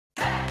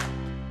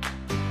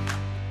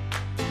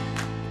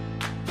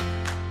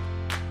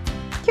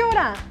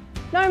Kia,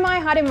 nau mai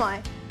haere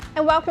mai,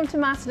 and welcome to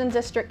Masterton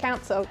District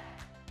Council.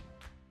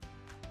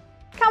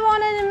 Come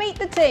on in and meet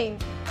the team.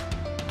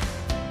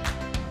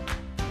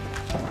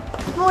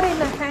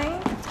 Morena,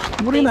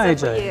 Kane. Morena,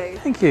 AJ.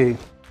 Thank you.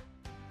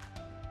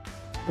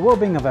 The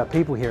well-being of our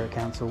people here at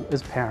Council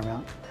is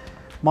paramount.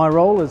 My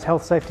role as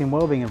Health, Safety and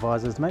Wellbeing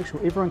Advisor is to make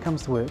sure everyone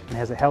comes to work and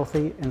has a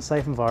healthy and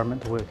safe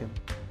environment to work in.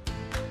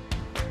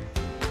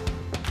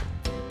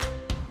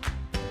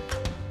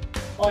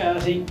 Hi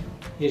Auntie,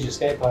 here's your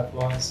skate park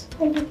flies.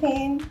 Thank you,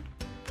 Kane.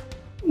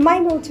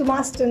 My move to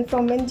Masterton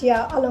from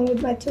India along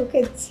with my 2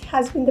 kids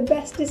has been the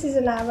best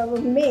decision I've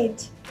ever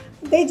made.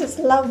 They just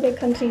love their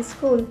country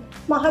school.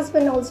 My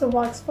husband also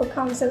works for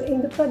council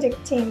in the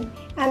project team,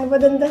 and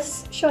within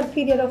this short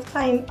period of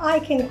time I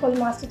can call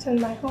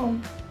Masterton my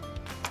home.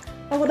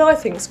 And what I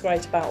think is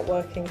great about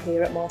working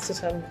here at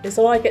Masterton is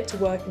that I get to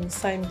work in the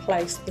same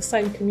place, the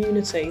same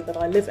community that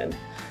I live in.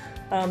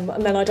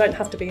 And then I don't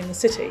have to be in the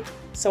city.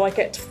 So I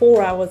get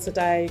 4 hours a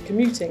day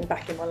commuting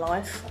back in my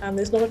life, and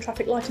there's not a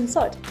traffic light in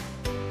sight.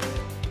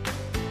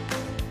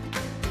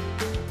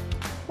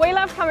 We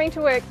love coming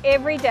to work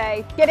every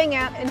day, getting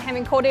out and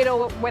having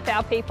kōrero with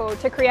our people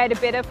to create a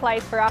better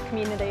place for our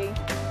community.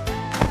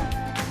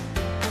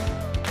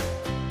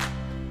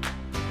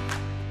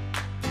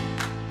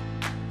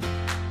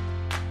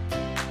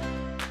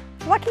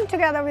 Working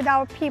together with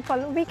our people,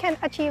 we can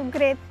achieve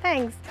great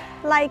things,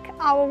 like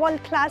our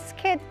world-class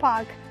skate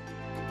park.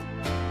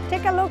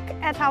 Take a look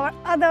at our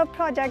other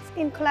projects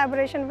in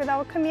collaboration with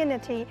our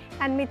community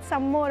and meet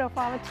some more of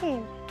our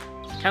team.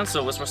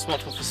 Council was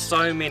responsible for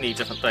so many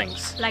different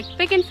things, like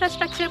big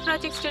infrastructure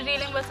projects to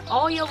dealing with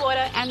all your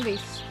water and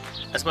waste,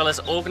 as well as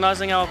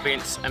organising our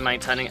events and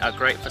maintaining our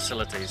great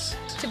facilities,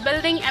 to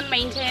building and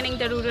maintaining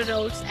the rural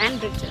roads and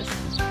bridges.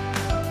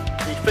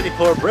 The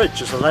Whiripura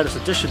Bridge is the latest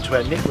addition to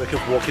our network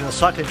of walking and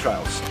cycling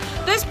trails.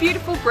 This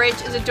beautiful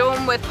bridge is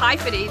adorned with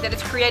haifiri that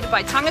is created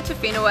by tangata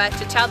whenua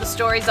to tell the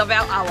stories of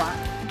our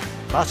awa.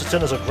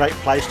 Masterton is a great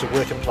place to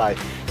work and play.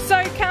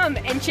 So come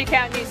and check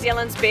out New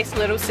Zealand's best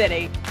little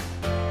city.